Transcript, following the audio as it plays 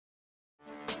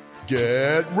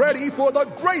Get ready for the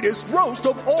greatest roast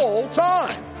of all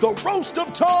time, the Roast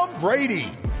of Tom Brady,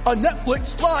 a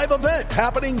Netflix live event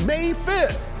happening May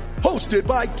 5th. Hosted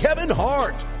by Kevin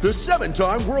Hart, the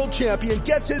 7-time world champion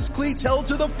gets his cleats held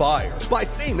to the fire by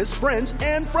famous friends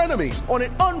and frenemies on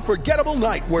an unforgettable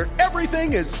night where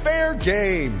everything is fair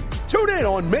game. Tune in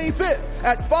on May 5th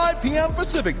at 5 p.m.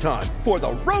 Pacific time for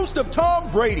the Roast of Tom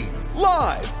Brady,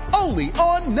 live only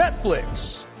on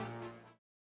Netflix.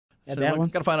 So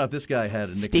got to find out if this guy had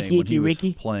a nickname Sticky when he was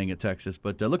Ricky playing at Texas.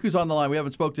 But look who's on the line. We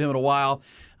haven't spoke to him in a while.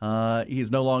 He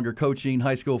is no longer coaching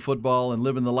high school football and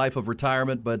living the life of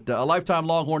retirement, but a lifetime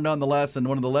Longhorn nonetheless, and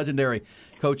one of the legendary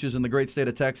coaches in the great state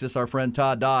of Texas, our friend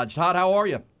Todd Dodge. Todd, how are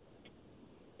you?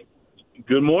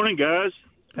 Good morning, guys.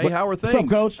 Hey, how are things? What's up,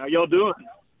 Coach? How y'all doing?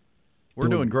 We're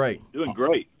doing great. Doing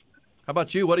great. How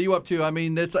about you? What are you up to? I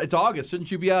mean, it's August.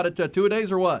 Shouldn't you be out at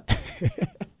two-a-days or what?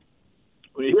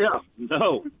 Well, yeah,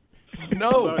 no.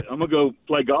 No. I'm gonna go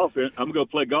play golf. I'm gonna go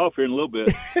play golf here in a little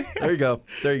bit. There you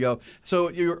go. So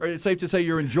it's safe to say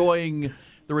you're enjoying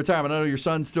the retirement. I know your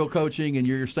son's still coaching, and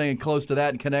you're staying close to that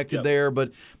and connected there.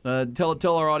 But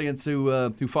tell our audience who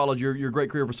followed your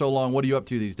great career for so long, what are you up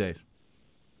to these days?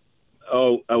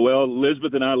 Oh, well,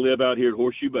 Elizabeth and I live out here at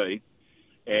Horseshoe Bay,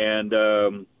 and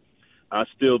I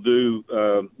still do.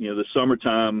 The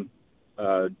summertime,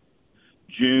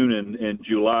 June and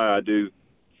July, I do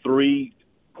 3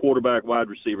 quarterback wide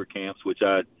receiver camps, which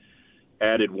I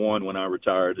added one when I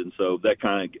retired. And so that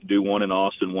kind of do one in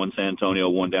Austin, one San Antonio,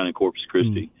 one down in Corpus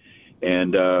Christi.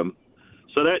 And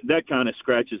so that kind of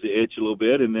scratches the itch a little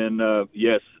bit. And then,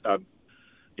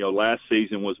 last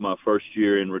season was my first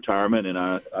year in retirement, and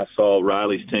I saw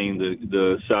Riley's team,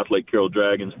 the South Lake Carroll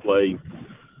Dragons, play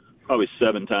probably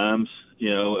 7 times,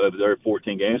 of their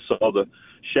 14 games. Saw the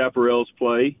Chaparrals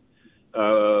play.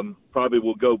 Probably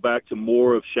will go back to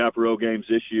more of Chaparral games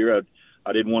this year.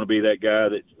 I didn't want to be that guy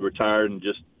that retired and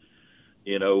just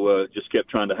kept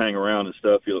trying to hang around and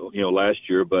stuff, last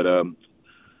year. But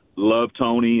love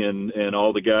Tony and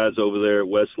all the guys over there at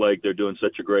Westlake. They're doing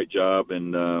such a great job.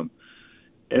 And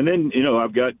then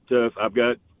I've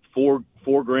got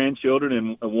 4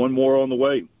 grandchildren and 1 more on the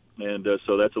way, and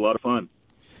so that's a lot of fun.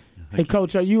 Hey,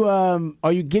 Coach, are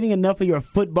you getting enough of your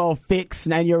football fix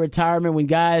now in your retirement when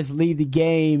guys leave the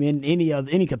game in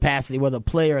any capacity, whether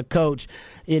player or coach?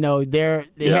 They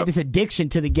have this addiction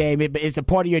to the game. It's a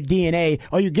part of your DNA.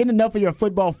 Are you getting enough of your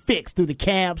football fix through the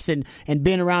camps and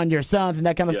being around your sons and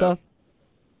that kind of stuff?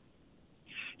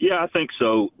 Yeah, I think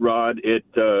so, Rod. It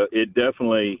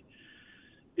definitely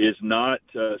is not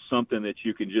something that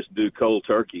you can just do cold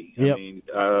turkey. Yep. I mean,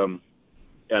 and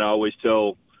I always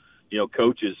tell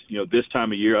coaches, this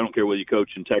time of year, I don't care whether you coach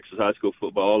in Texas high school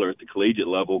football or at the collegiate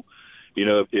level,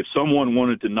 if someone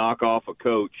wanted to knock off a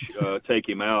coach, take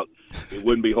him out, it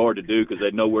wouldn't be hard to do because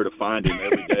they'd know where to find him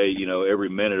every day, every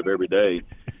minute of every day.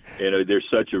 There's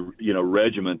such a,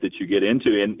 regiment that you get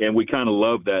into, and we kind of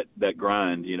love that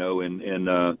grind, and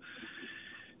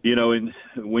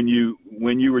when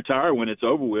you retire, when it's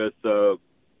over with,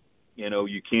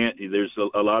 you can't, there's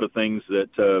a lot of things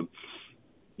that,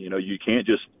 you can't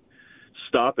just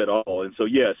stop at all. And so,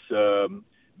 yes,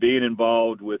 being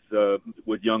involved with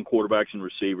young quarterbacks and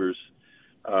receivers,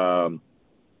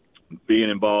 being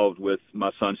involved with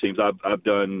my son's teams. I've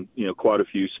done, quite a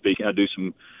few speaking. I do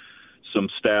some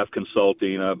staff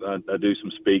consulting. I do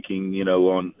some speaking,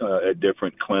 on at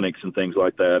different clinics and things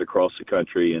like that across the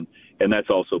country. And that's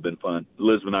also been fun.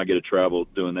 Elizabeth and I get to travel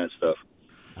doing that stuff.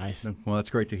 Nice. Well, that's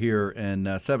great to hear. And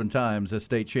 7 times a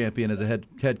state champion as a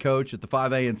head coach at the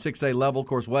 5A and 6A level. Of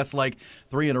course, Westlake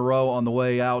 3 in a row on the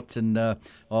way out, and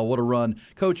what a run.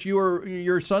 Coach,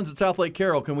 your son's at South Lake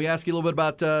Carroll. Can we ask you a little bit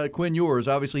about Quinn Ewers?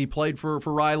 Obviously, he played for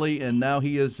Riley, and now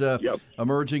he is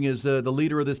emerging as the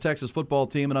leader of this Texas football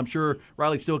team. And I'm sure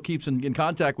Riley still keeps in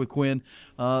contact with Quinn.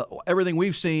 Everything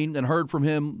we've seen and heard from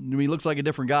him, he looks like a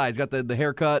different guy. He's got the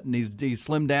haircut, and he's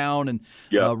slimmed down, and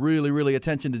really, really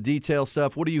attention to detail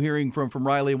stuff. What are you hearing from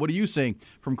Riley, and what are you seeing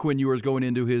from Quinn Ewers going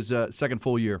into his second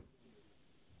full year?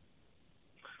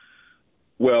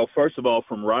 Well, first of all,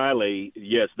 from Riley,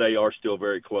 yes, they are still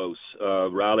very close.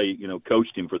 Riley,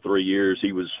 coached him for 3 years.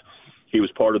 He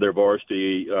was part of their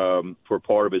varsity for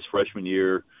part of his freshman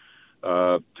year.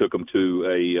 Took him to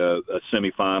a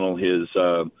semifinal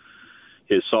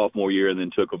his sophomore year, and then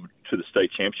took him to the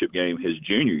state championship game his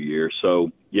junior year.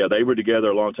 So, yeah, they were together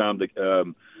a long time.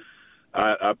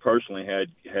 I personally had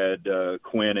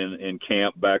Quinn in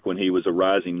camp back when he was a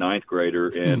rising 9th grader,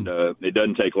 and it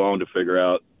doesn't take long to figure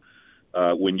out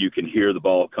when you can hear the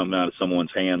ball coming out of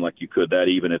someone's hand like you could that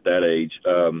even at that age.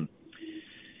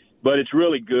 But it's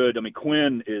really good. I mean,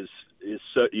 Quinn is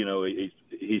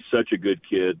he's such a good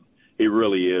kid. He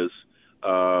really is.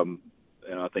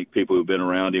 And I think people who've been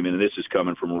around him, and this is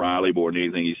coming from Riley more than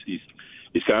anything,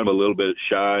 he's kind of a little bit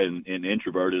shy and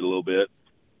introverted a little bit.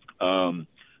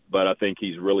 But I think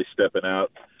he's really stepping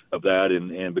out of that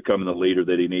and becoming the leader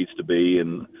that he needs to be.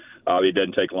 And it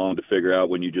doesn't take long to figure out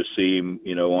when you just see him,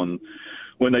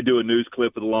 when they do a news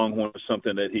clip of the Longhorn or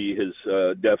something, that he has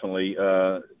definitely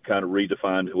kind of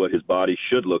redefined what his body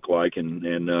should look like, and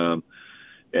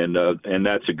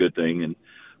that's a good thing. And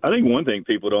I think one thing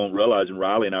people don't realize, and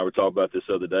Riley and I were talking about this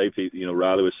the other day,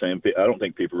 Riley was saying, I don't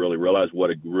think people really realize what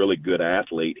a really good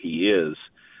athlete he is.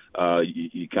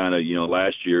 You kind of,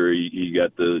 last year you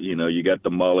got the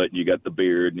mullet and you got the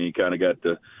beard, and you kind of got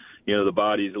the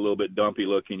body's a little bit dumpy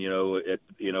looking, and all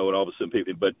of a sudden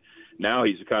people, but now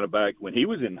he's kind of back. When he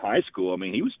was in high school,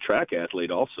 he was a track athlete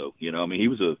also, he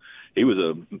was a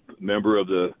member of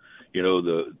the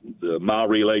mile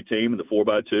relay team and the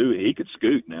 4x2. He could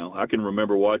scoot now. I can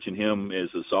remember watching him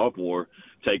as a sophomore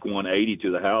take 180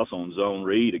 to the house on zone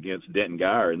read against Denton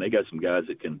Geyer, and they got some guys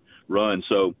that can run.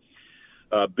 So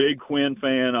big Quinn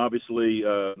fan, obviously.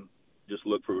 Just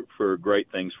look for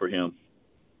great things for him.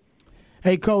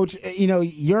 Hey, Coach,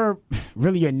 your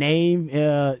name,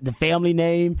 the family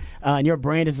name, and your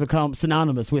brand has become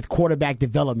synonymous with quarterback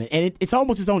development. And it's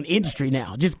almost its own industry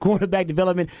now, just quarterback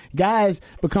development. Guys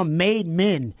become made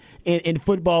men in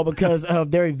football because of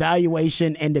their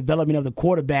evaluation and development of the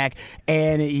quarterback.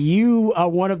 And you are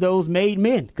one of those made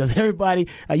men because everybody,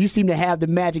 you seem to have the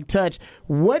magic touch.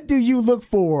 What do you look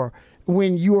for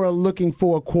when you are looking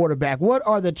for a quarterback? What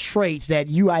are the traits that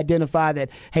you identify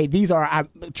that, hey, these are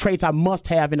traits I must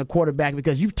have in a quarterback,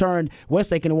 because you've turned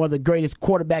Westlake into one of the greatest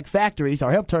quarterback factories,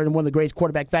 or helped turn into one of the greatest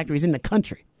quarterback factories in the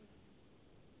country?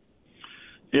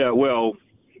 Yeah, well,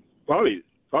 probably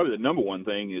the number one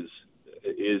thing is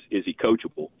he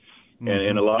coachable? Mm-hmm.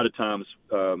 And a lot of times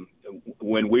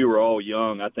when we were all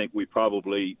young, I think we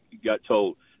probably got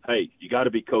told, hey, you got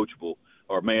to be coachable,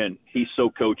 or man, he's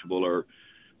so coachable, or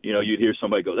you'd hear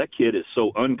somebody go, that kid is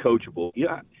so uncoachable.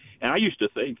 Yeah. And I used to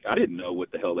think, I didn't know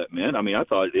what the hell that meant. I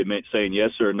thought it meant saying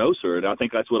yes sir, no sir. And I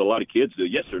think that's what a lot of kids do.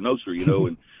 Yes sir, no sir,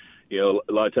 and, a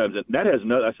lot of times that has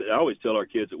no, I always tell our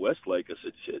kids at Westlake,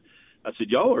 I said,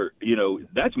 y'all are,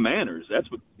 that's manners.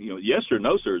 That's what, yes sir,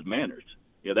 no sir is manners.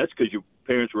 That's because your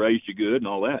parents raised you good and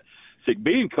all that. So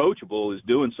being coachable is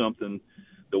doing something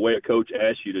the way a coach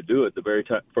asks you to do it the very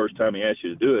first time he asks you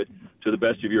to do it, to the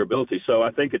best of your ability. So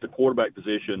I think at the quarterback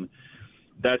position,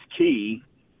 that's key,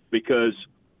 because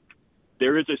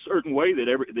there is a certain way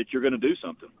that you're going to do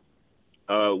something,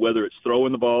 whether it's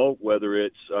throwing the ball, whether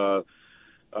it's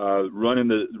running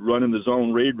the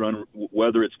zone read,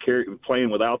 whether it's playing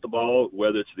without the ball,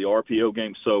 whether it's the RPO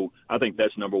game. So I think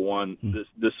that's number one. Mm-hmm.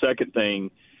 The second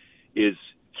thing is,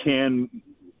 can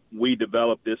we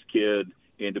develop this kid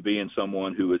into being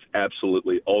someone who is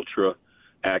absolutely ultra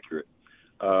accurate?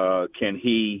 Can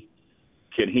he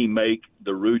make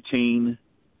the routine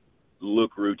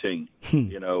look routine?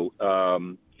 In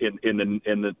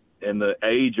the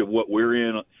age of what we're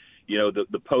in,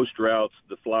 the post routes,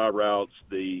 the fly routes,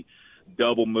 the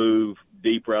double move,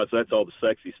 deep routes, that's all the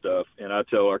sexy stuff. And I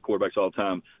tell our quarterbacks all the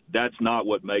time, that's not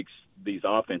what makes these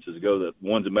offenses go. The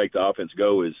ones that make the offense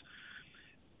go is,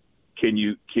 can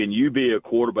you be a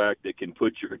quarterback that can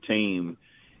put your team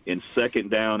in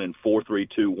second down and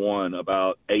 4-3-2-1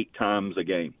 about 8 times a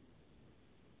game?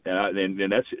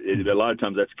 And that's a lot of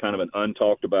times that's kind of an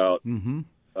untalked about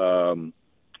down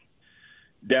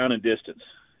and distance.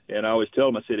 And I always tell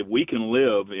them, I said, if we can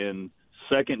live in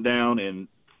second down and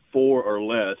 4 or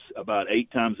less about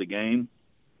 8 times a game,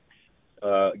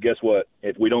 guess what?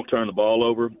 If we don't turn the ball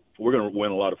over, we're going to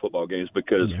win a lot of football games,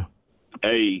 because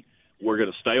A, we're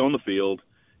going to stay on the field,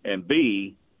 and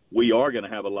B, we are going to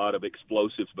have a lot of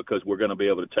explosives, because we're going to be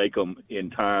able to take them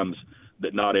in times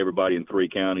that not everybody in 3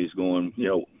 counties going,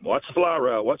 what's the fly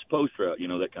route, what's the post route,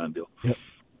 that kind of deal. Yep.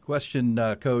 Question,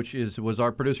 Coach, was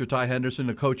our producer Ty Henderson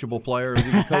a coachable player? Is he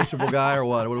a coachable guy or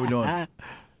what? What are we doing? I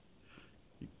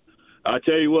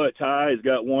tell you what, Ty has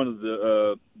got one of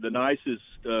the nicest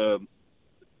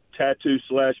tattoo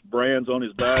 / brands on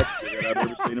his back that I've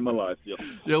ever seen in my life.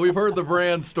 Yeah, we've heard the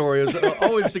brand story. It's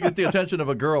always to get the attention of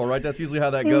a girl, right? That's usually how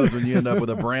that goes when you end up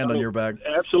with a brand on your back.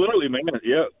 Absolutely, man.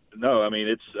 Yeah. No,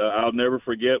 it's I'll never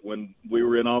forget when we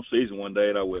were in off season one day,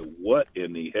 and I went, "What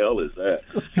in the hell is that?"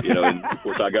 And of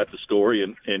course I got the story,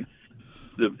 and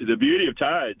the beauty of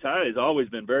Ty has always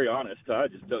been very honest. Ty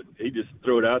he just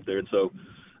threw it out there, and so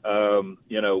I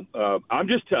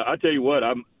tell you what,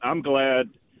 I'm glad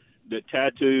that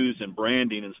tattoos and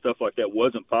branding and stuff like that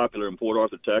wasn't popular in Port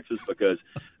Arthur, Texas, because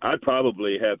I'd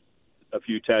probably have a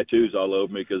few tattoos all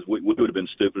over me because we would have been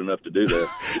stupid enough to do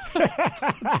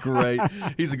that. Great.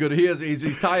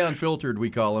 He's Ty Unfiltered, we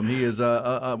call him. He is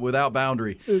without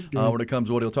boundary when it comes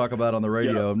to what he'll talk about on the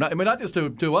radio. Yeah. Not just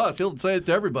to us. He'll say it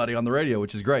to everybody on the radio,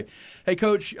 which is great. Hey,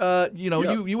 Coach,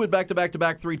 you went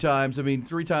back-to-back 3 times. I mean,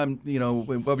 3-time,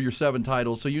 of your 7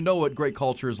 titles. So you know what great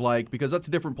culture is like because that's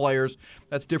different players.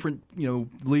 That's different,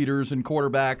 leaders and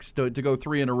quarterbacks to go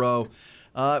 3 in a row.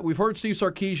 We've heard Steve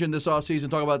Sarkisian this offseason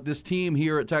talk about this team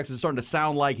here at Texas starting to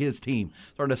sound like his team,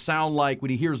 starting to sound like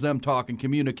when he hears them talk and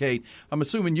communicate. I'm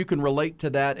assuming you can relate to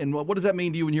that. And what does that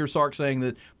mean to you when you hear Sark saying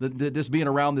that this being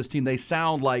around this team, they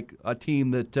sound like a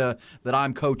team that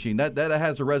I'm coaching? That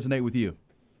has to resonate with you.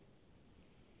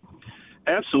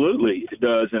 Absolutely, it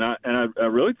does. And I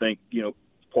really think,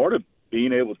 part of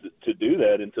being able to do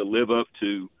that and to live up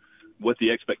to what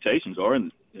the expectations are.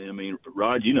 And I mean,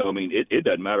 Rod, it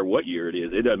doesn't matter what year it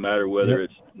is. It doesn't matter whether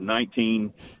it's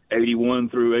 1981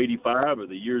 through 85 or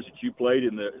the years that you played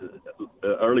in the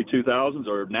early 2000s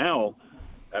or now.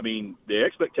 I mean, the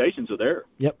expectations are there.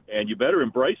 Yep. And you better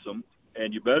embrace them,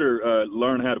 and you better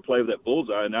learn how to play with that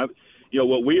bullseye. And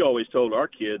what we always told our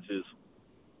kids is,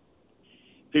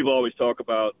 people always talk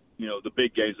about, the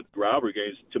big games, the rivalry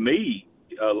games. To me,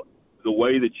 the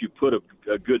way that you put a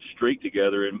good streak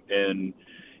together and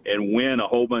win a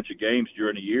whole bunch of games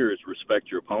during a year is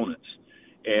respect your opponents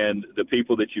and the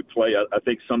people that you play. I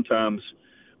think sometimes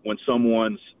when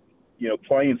someone's,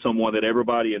 playing someone that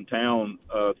everybody in town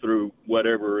through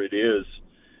whatever it is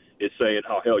saying,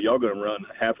 oh, hell, y'all going to run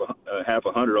half a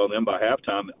 100 on them by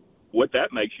halftime. What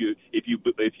that makes you, if you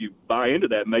buy into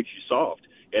that, makes you soft,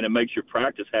 and it makes your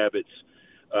practice habits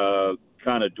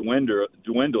kind of dwindle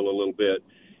a little bit.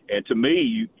 And to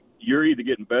me, you're either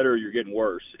getting better or you're getting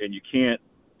worse, and you can't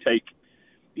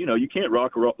you can't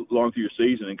rock along through your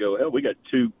season and go, hell, we got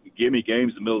 2 gimme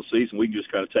games in the middle of the season. We can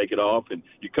just kind of take it off. And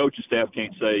your coaching staff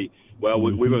can't say, well,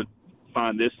 we're going to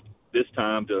find this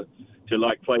time to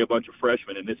like play a bunch of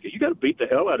freshmen in this game. You got to beat the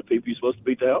hell out of people you're supposed to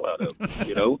beat the hell out of,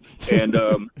 And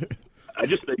I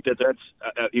just think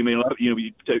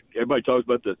everybody talks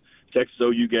about the Texas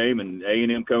OU game and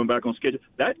A&M coming back on schedule.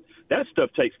 That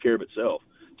stuff takes care of itself.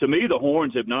 To me, the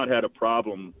Horns have not had a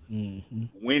problem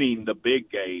winning the big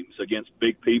games against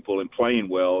big people and playing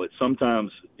well.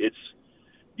 Sometimes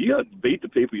you got to beat the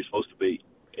people you're supposed to beat,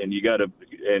 and you got to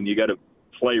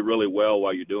play really well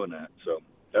while you're doing that. So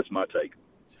that's my take.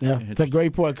 Yeah, it's a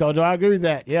great point, Coach. I agree with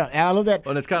that. Yeah, I love that.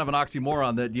 Well, it's kind of an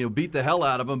oxymoron that beat the hell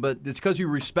out of them, but it's because you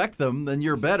respect them, then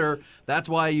you're better. That's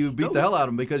why you beat the hell out of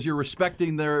them, because you're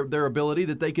respecting their ability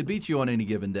that they could beat you on any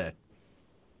given day.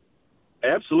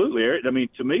 Absolutely, Eric. I mean,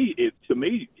 to me,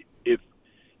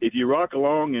 if you rock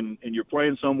along and you're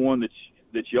playing someone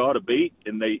that you ought to beat,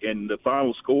 and the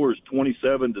final score is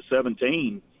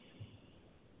 27-17,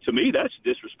 to me that's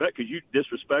disrespect, because you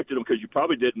disrespected them because you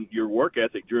probably didn't. Your work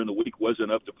ethic during the week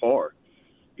wasn't up to par,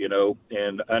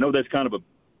 And I know that's kind of a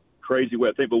crazy way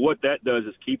of thinking, but what that does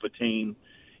is keep a team,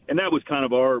 and that was kind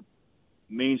of our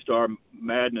means to our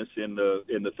madness in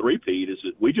the three-peat, is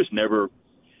that we just never.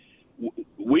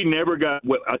 We never got.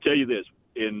 I'll tell you this: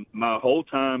 in my whole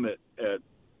time at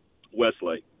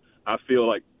Westlake, I feel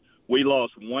like we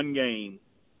lost one game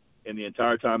in the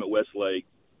entire time at Westlake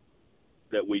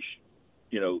that we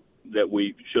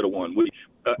should have won.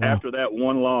 After that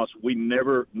one loss,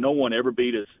 no one ever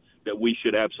beat us that we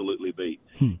should absolutely beat.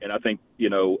 And I think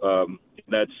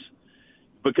that's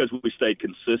because we stayed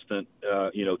consistent,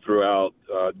 throughout.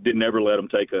 Didn't ever let them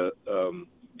take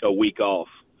a week off.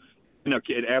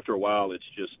 After a while, it's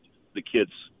just the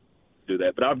kids do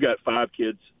that. But I've got 5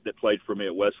 kids that played for me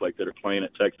at Westlake that are playing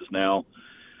at Texas now,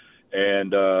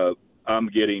 and I'm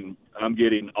getting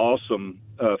awesome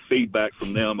feedback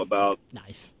from them about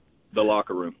the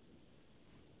locker room.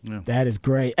 Yeah. That is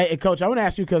great. Hey, Coach, I want to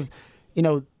ask you because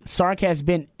Sark has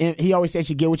been. He always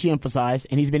says you get what you emphasize,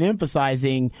 and he's been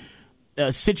emphasizing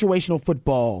situational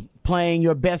football, playing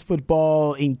your best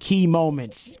football in key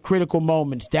moments, critical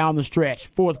moments down the stretch,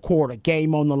 fourth quarter,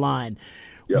 game on the line.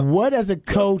 Yep. What as a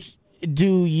coach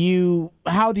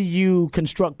how do you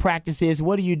construct practices?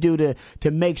 What do you do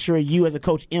to make sure you as a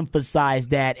coach emphasize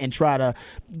that and try to,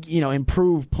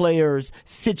 improve players'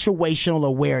 situational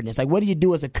awareness? Like, what do you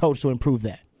do as a coach to improve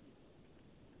that?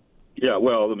 Yeah,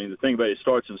 well, I mean, the thing about it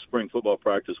starts in spring football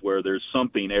practice where there's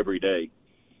something every day,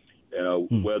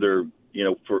 whether –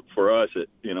 for us at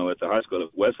the high school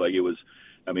at Westlake, it was,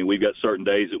 we've got certain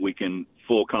days that we can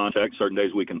full contact, certain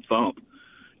days we can thump,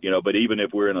 but even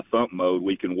if we're in a thump mode,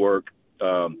 we can work,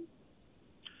 red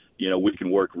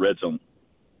zone,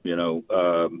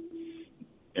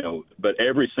 but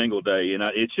every single day, and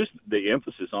it's just the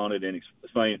emphasis on it and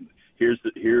explaining, here's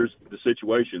the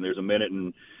situation. There's a minute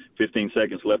and 15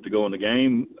 seconds left to go in the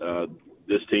game.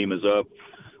 This team is up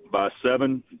by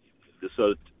 7.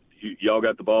 So y'all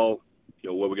got the ball.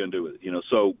 What are we going to do with it?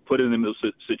 So put it in those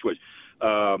situations.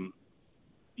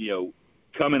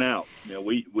 Coming out,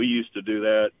 we used to do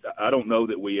that. I don't know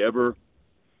that we ever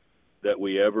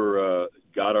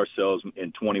got ourselves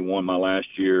in 21 my last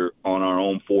year on our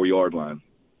own 4-yard line.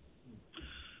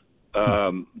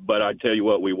 But I tell you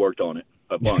what, we worked on it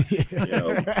a bunch. And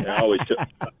I always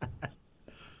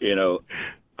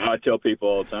I tell people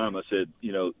all the time. I said,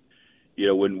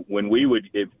 when we would,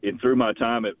 through my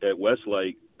time at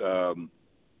Westlake, there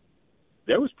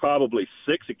was probably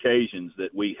 6 occasions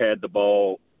that we had the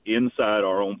ball inside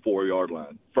our own 4-yard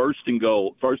line, first and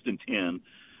 10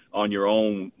 on your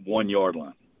own 1-yard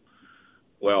line.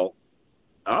 Well,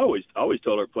 I always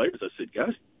told our players, I said,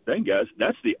 guys,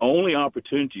 that's the only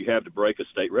opportunity you have to break a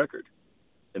state record.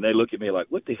 And they look at me like,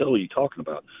 what the hell are you talking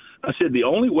about? I said, the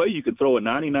only way you can throw a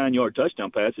 99-yard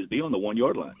touchdown pass is be on the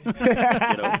 1-yard line.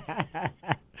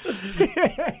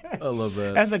 I love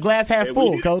that. That's a glass half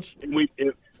full, Coach. And we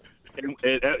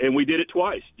did it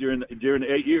twice during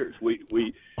the 8 years. We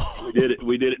did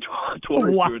it twice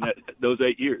during those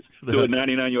 8 years. Do a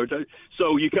 99-yard touchdown.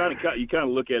 So you kind of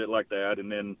look at it like that,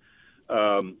 and then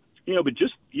but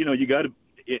just you got to,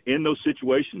 in those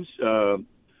situations,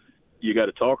 you got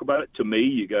to talk about it. To me,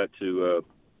 you got to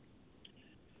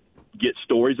get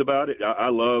stories about it.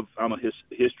 I'm a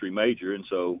history major, and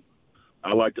so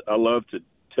I love to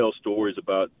tell stories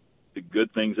about the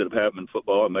good things that have happened in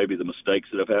football and maybe the mistakes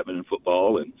that have happened in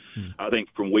football. And I think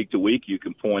from week to week, you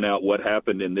can point out what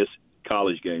happened in this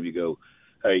college game. You go,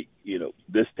 hey,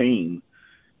 this team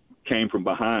came from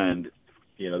behind,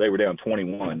 they were down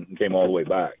 21 and came all the way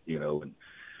back, and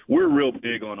we're real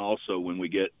big on also when we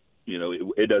get,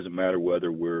 it doesn't matter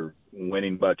whether we're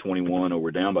winning by 21 or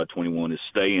we're down by 21, is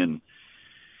staying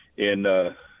in,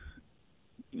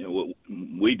 what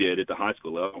we did at the high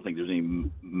school level. I don't think there's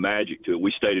any magic to it.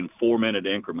 We stayed in 4-minute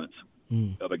increments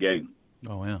of a game.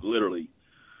 Oh yeah. Literally,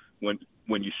 when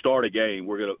you start a game,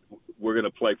 we're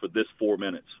gonna play for this 4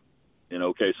 minutes.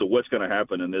 Okay, so what's going to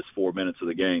happen in this 4 minutes of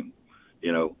the game?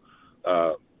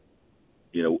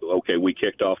 Okay, we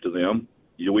kicked off to them.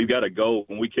 We've got to go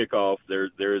when we kick off.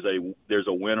 There's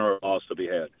a win or a loss to be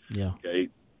had. Yeah. Okay,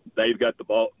 they've got the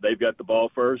ball. They've got the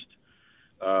ball first.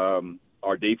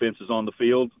 Our defense is on the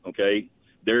field. Okay,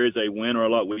 there is a win or a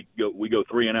loss. We go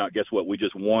 3 and out. Guess what? We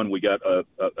just won. We got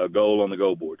a goal on the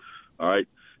goal board. All right.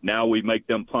 Now we make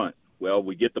them punt. Well,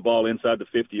 we get the ball inside the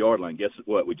 50-yard line. Guess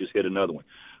what? We just hit another one.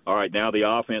 All right. Now the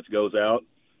offense goes out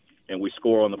and we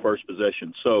score on the first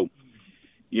possession. So,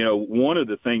 one of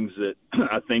the things that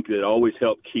I think that always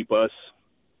helped keep us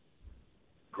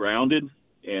grounded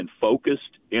and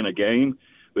focused in a game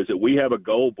was that we have a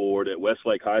goal board at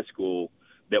Westlake High School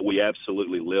that we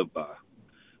absolutely live by.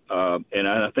 And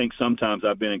I think sometimes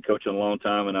I've been in coaching a long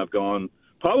time, and I've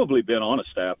probably been on a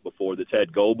staff before that's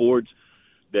had goal boards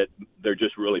that they're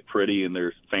just really pretty and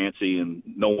they're fancy and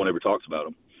no one ever talks about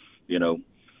them,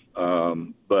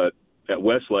 But at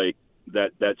Westlake,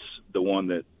 that's the one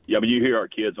that, you hear our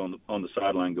kids on the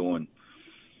sideline going,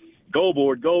 goal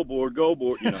board, goal board, goal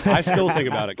board. I still think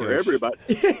about it, Coach. For everybody.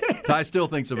 Ty still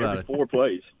thinks about it. 4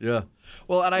 plays. Yeah.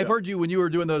 Well, and I've heard you when you were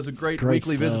doing those great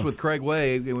weekly visits with Craig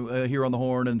Way here on the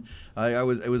Horn, and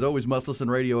it was always must listen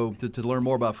radio to learn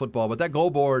more about football. But that goal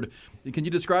board, can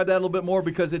you describe that a little bit more,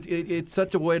 because it's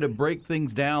such a way to break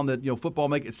things down that football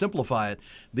simplify it.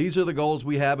 These are the goals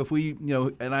we have. If we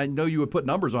and I know you would put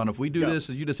numbers on. If we do this,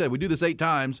 as you just said, we do this 8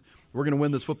 times, we're going to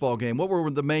win this football game. What were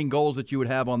the main goals that you would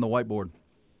have on the whiteboard?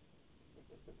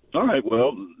 All right.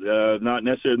 Well, not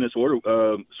necessarily in this order.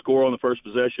 Score on the first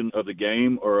possession of the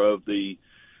game or of the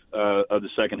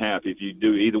second half. If you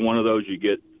do either one of those, you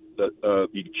get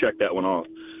you check that one off.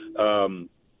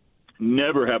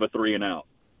 Never have a 3 and out.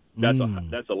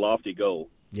 That's a lofty goal.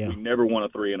 Yeah. We never want a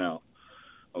 3 and out.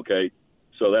 Okay.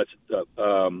 So that's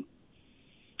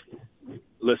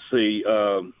let's see.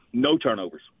 No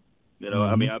turnovers.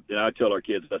 I mean, I tell our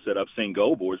kids. I said I've seen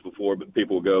goal boards before, but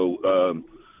people go.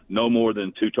 No more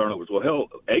than 2 turnovers. Well, hell,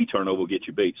 a turnover will get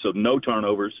you beat. So no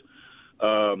turnovers,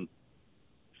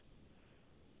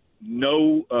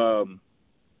 no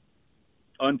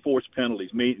unforced penalties,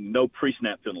 no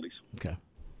pre-snap penalties. Okay.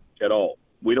 At all.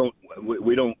 We don't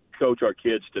coach our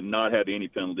kids to not have any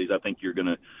penalties. I think you're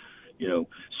gonna,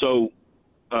 so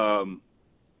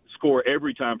score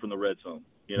every time from the red zone.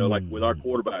 Like with our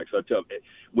quarterbacks, I tell you,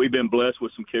 we've been blessed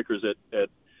with some kickers at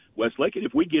Westlake, and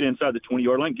if we get inside the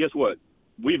 20-yard line, guess what?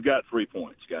 We've got 3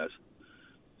 points, guys.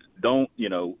 Don't,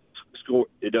 score.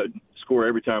 It doesn't score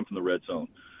every time from the red zone.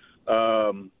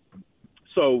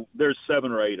 So there's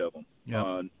 7 or 8 of them,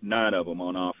 Yep. 9 of them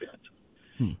on offense.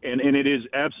 And it is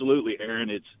absolutely, Aaron,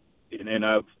 and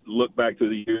I've looked back through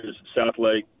the years at South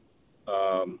Lake,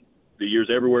 the years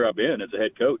everywhere I've been as a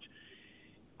head coach.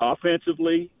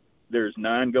 Offensively, there's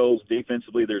 9 goals.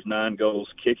 Defensively, there's 9 goals.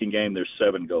 Kicking game, there's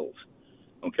 7 goals.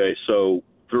 Okay, so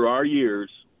through our years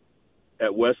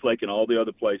at Westlake and all the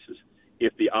other places,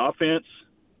 if the offense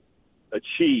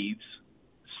achieves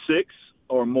 6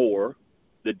 or more,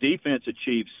 the defense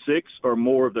achieves 6 or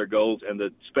more of their goals, and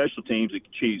the special teams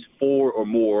achieves 4 or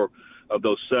more of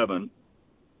those 7,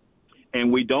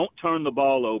 and we don't turn the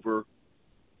ball over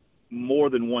more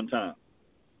than one time,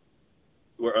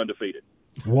 we're undefeated.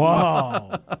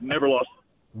 Wow. Never lost.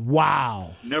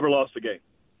 Wow. Never lost a game.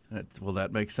 Well,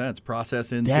 that makes sense.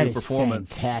 Process into That is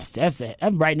performance. fantastic.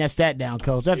 I'm writing that stat down,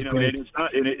 Coach. That's great. And it's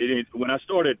not, and when I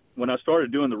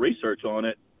started doing the research on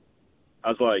it, I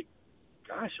was like,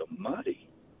 gosh almighty.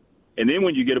 And then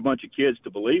when you get a bunch of kids to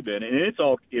believe in it, and it's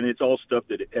all stuff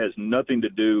that has nothing to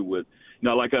do with,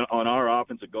 like on our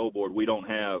offensive goal board, we don't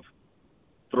have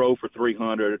throw for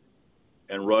 300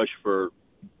 and rush for,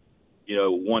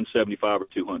 175 or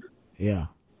 200. Yeah.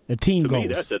 The team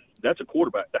goals. To me, that's a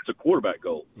quarterback. That's a quarterback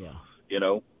goal. Yeah.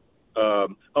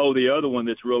 The other one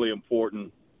that's really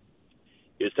important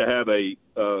is to have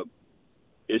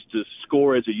is to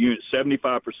score as a unit,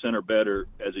 75% or better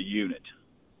as a unit.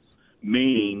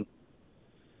 Meaning,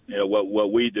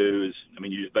 what we do is,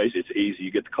 you just basically, it's easy.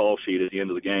 You get the call sheet at the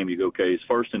end of the game. You go, okay, it's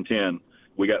 1st and 10.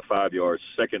 We got 5 yards.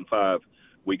 2nd and 5.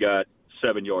 We got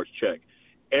 7 yards. Check.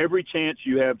 Every chance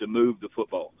you have to move the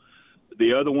football.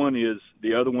 The other one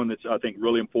that's I think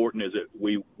really important is that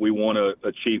we want to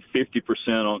achieve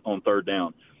 50% on 3rd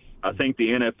down. I think the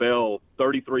NFL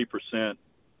 33%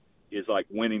 is like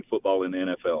winning football in the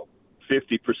NFL.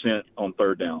 50% on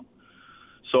 3rd down.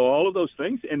 So all of those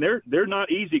things, and they're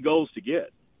not easy goals to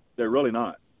get. They're really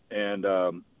not. And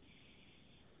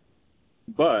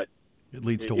but it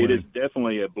leads to winning. winning. It is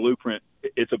definitely a blueprint.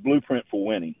 It's a blueprint for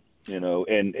winning.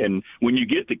 And when you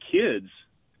get the kids,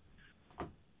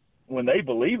 when they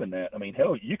believe in that,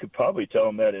 hell, you could probably tell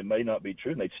them that it may not be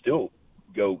true, and they'd still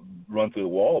go run through the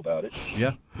wall about it.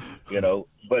 Yeah.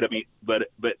 But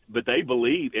they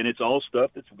believe, and it's all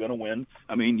stuff that's going to win.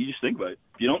 You just think about it.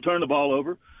 If you don't turn the ball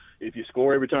over, if you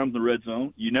score every time in the red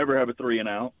zone, you never have a 3 and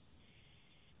out.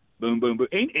 Boom, boom, boom.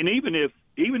 And even if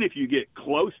you get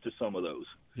close to some of those,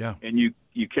 yeah, and you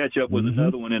catch up with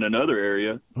another one in another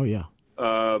area. Oh yeah.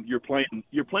 You're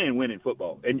playing winning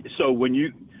football. And so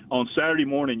when on Saturday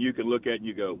morning, you can look at it and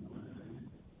you go,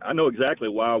 I know exactly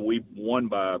why we won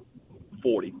by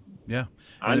 40. Yeah.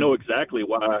 I know exactly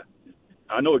why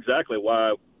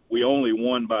we only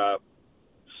won by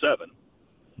 7.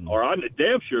 Or I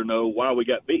damn sure know why we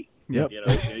got beat. Yep.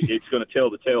 It's going to tell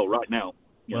the tale right now.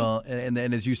 Well, and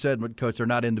as you said, Coach, they're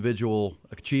not individual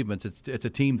achievements. It's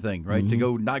a team thing, right?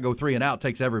 Mm-hmm. To not go 3 and out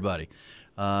takes everybody.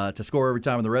 To score every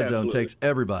time in the red zone takes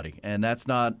everybody, and that's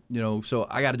not So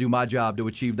I got to do my job to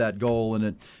achieve that goal, and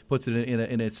it puts it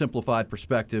in a simplified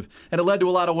perspective. And it led to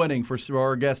a lot of winning for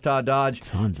our guest Todd Dodge.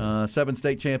 Tons of 7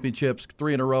 state championships,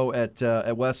 3 in a row at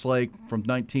Westlake from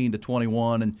 19 to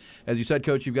 21. And as you said,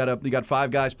 Coach, you got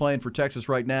 5 guys playing for Texas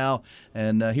right now,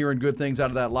 and hearing good things out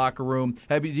of that locker room.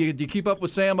 Do you keep up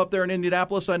with Sam up there in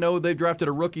Indianapolis? I know they've drafted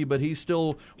a rookie, but he's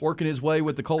still working his way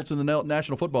with the Colts in the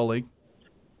National Football League.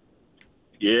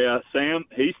 Yeah, Sam,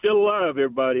 he's still alive,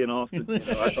 everybody in Austin.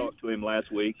 I talked to him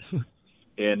last week,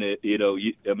 and,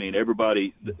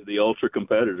 everybody, the ultra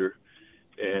competitor,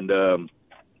 and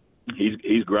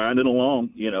he's grinding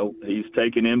along. He's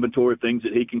taking inventory of things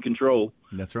that he can control.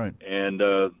 That's right. And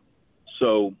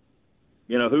so,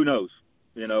 who knows?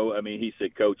 He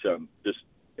said, Coach, I'm just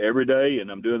every day,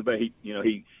 and I'm doing the best.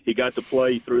 He got to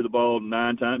play through the ball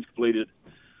 9 times, completed,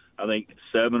 I think,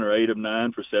 7 or 8 of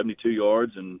 9 for 72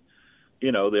 yards, and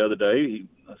the other day, he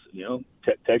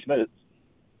text me. That's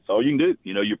all you can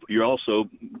do. You're also,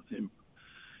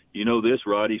 this,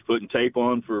 Rod. He's putting tape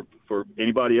on for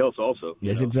anybody else also.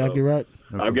 That's exactly right.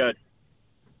 Okay.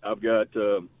 I've got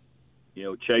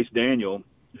Chase Daniel,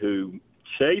 who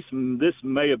this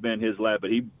may have been his last, but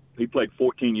he played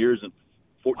 15 years in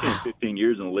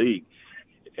the league,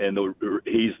 and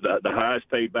he's the highest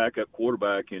paid backup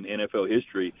quarterback in NFL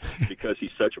history because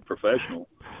he's such a professional.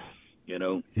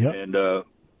 Yep. And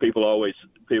people always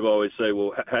say,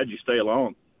 well, how'd you stay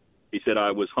along? He said,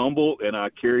 I was humble and I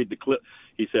carried the clip.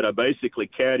 He said, I basically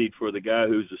caddied for the guy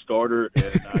who's the starter,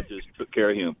 and I just took care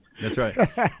of him. That's right.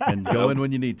 And go in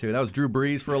when you need to. That was Drew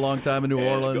Brees for a long time in New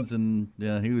Orleans, and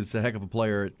he was a heck of a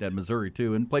player at Missouri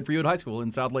too, and played for you in high school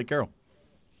in South Lake Carroll.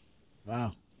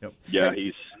 Wow. Yep. Yeah,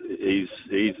 he's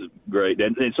he's great,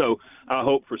 and so I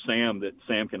hope for Sam that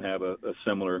Sam can have a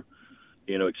similar,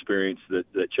 experience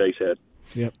that Chase had.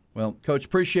 Yep. Well, Coach,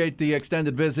 appreciate the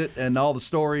extended visit and all the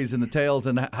stories and the tales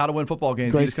and how to win football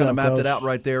games. Great you just kind of stuff, mapped Coach. it out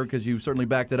right there because you certainly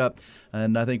backed it up,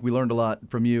 and I think we learned a lot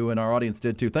from you, and our audience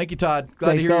did too. Thank you, Todd.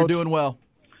 Glad Thanks, to hear Coach. you're doing well.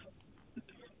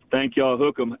 Thank y'all.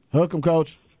 Hook 'em. Hook 'em,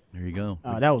 Coach. There you go.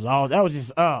 That was all. That was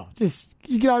just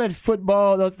you get all that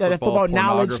football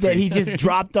knowledge that he just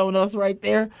dropped on us right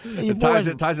there. It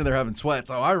ties in there having sweats.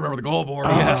 Oh, I remember the goal board.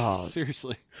 Yeah,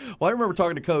 seriously. Well, I remember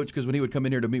talking to Coach because when he would come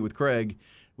in here to meet with Craig,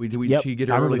 he'd get I here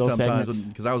remember early those sometimes segments.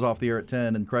 because I was off the air at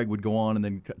 10 and Craig would go on and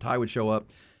then Ty would show up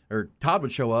or Todd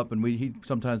would show up and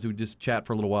sometimes we would just chat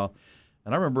for a little while.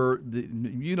 And I remember,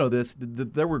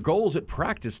 there were goals at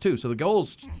practice too. So the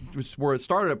goals were it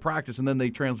started at practice and then they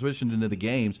transitioned into the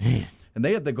games. And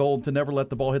they had the goal to never let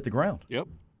the ball hit the ground. Yep.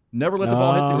 Never let the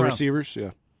ball hit the ground. Receivers,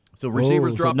 yeah. So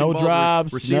receivers dropping no the ball,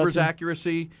 drops, receivers nothing.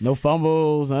 accuracy. No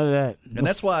fumbles, none of that. And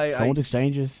that's why phone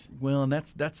exchanges. Well, and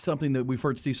that's something that we've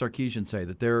heard Steve Sarkisian say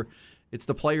that it's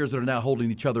the players that are now holding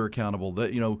each other accountable.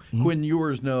 That Quinn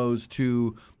Ewers knows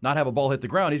to not have a ball hit the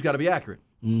ground, he's got to be accurate.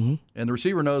 Mm-hmm. And the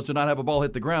receiver knows to not have a ball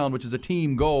hit the ground, which is a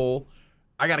team goal.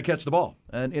 I got to catch the ball,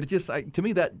 and it just to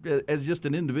me that as just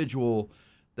an individual.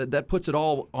 That puts it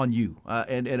all on you,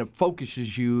 and it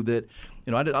focuses you that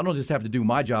I don't just have to do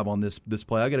my job on this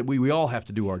play. We all have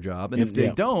to do our job, and if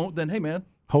they don't, then hey man,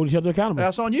 hold each other accountable.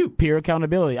 That's on you. Peer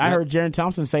accountability. I heard Jaron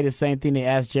Thompson say the same thing. They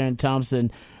asked Jaron Thompson,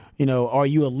 are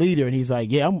you a leader? And he's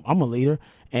like, yeah, I'm a leader.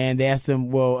 And they asked him,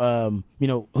 well,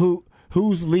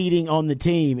 who's leading on the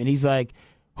team? And he's like,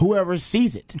 whoever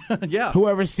sees it. Yeah.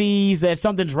 Whoever sees that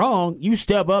something's wrong, you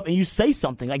step up and you say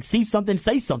something. Like, see something,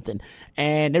 say something.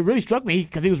 And it really struck me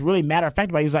because he was really matter of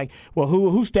fact about it. He was like, well,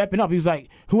 who's stepping up? He was like,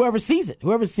 whoever sees it.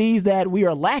 Whoever sees that we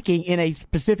are lacking in a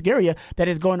specific area that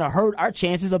is going to hurt our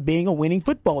chances of being a winning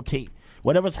football team.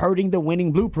 Whatever's hurting the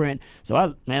winning blueprint. So,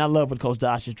 I love what Coach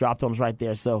Dosh just dropped on us right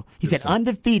there. So, he said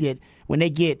undefeated when they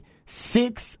get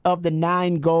 6 of the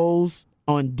 9 goals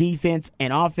on defense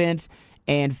and offense,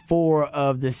 and 4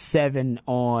 of the 7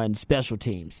 on special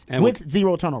teams, and with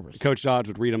 0 turnovers. Coach Dodge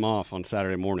would read them off on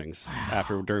Saturday mornings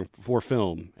before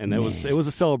film, and it was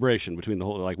a celebration between the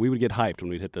whole. Like we would get hyped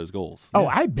when we'd hit those goals. Oh,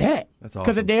 I bet. That's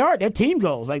awesome. Because they're team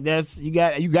goals. Like that's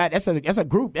a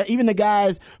group. Even the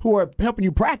guys who are helping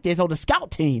you practice on the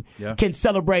scout team can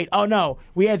celebrate. Oh no,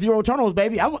 we had 0 turnovers,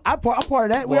 baby. I'm part of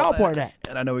that. We're all part of that.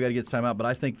 And I know we got to get to time out, but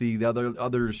I think the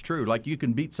other is true. Like you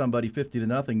can beat somebody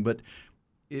 50-0, but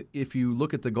if you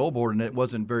look at the goal board and it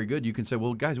wasn't very good, you can say,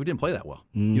 well, guys, we didn't play that well.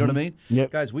 Mm-hmm. You know what I mean?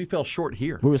 Yep. Guys, we fell short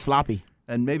here. We were sloppy.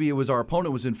 And maybe it was our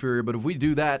opponent was inferior, but if we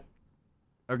do that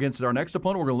against our next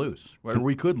opponent, we're going to lose. Or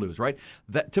we could lose, right?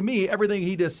 That to me, everything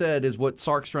he just said is what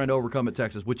Sark's trying to overcome at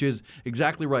Texas, which is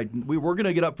exactly right. We're going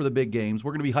to get up for the big games.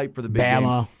 We're going to be hyped for the big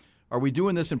games. Are we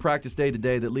doing this in practice day to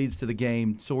day that leads to the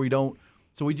game so we don't –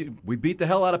 so we beat the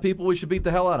hell out of people we should beat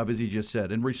the hell out of, as he just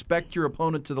said, and respect your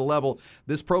opponent to the level.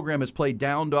 This program has played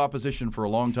down to opposition for a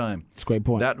long time. That's a great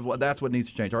point. That's what needs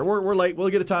to change. All right, we're late. We'll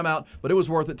get a timeout, but it was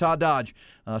worth it. Todd Dodge,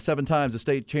 7 times a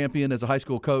state champion as a high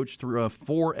school coach, through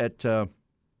 4 at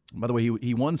by the way,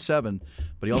 he won 7,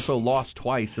 but he also lost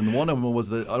twice, and one of them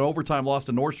was an overtime loss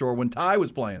to North Shore when Ty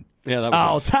was playing. Yeah, that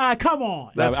was Ty, come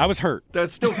on. I was hurt.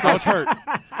 That's still I was hurt.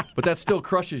 But that still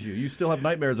crushes you. You still have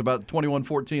nightmares about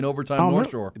 21-14 overtime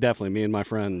North Shore. Definitely, me and my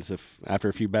friends, if after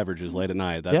a few beverages late at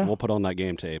night, we'll put on that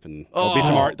game tape, and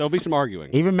there'll be some arguing.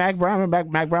 Even Mac Brown.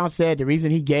 Mac Brown said the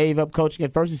reason he gave up coaching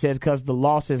at first, he says, because the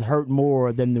losses hurt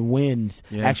more than the wins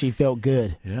actually felt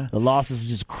good. Yeah. The losses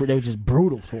were just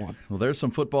brutal for him. Well, there's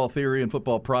some football theory and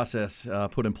football process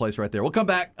put in place right there. We'll come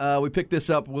back. We pick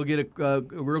this up. We'll get a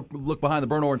real look behind the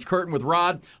burnt orange curtain with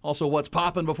Rod. Also, what's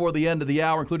popping before the end of the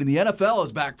hour, including the NFL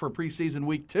is back for preseason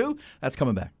week 2. That's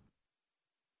coming back.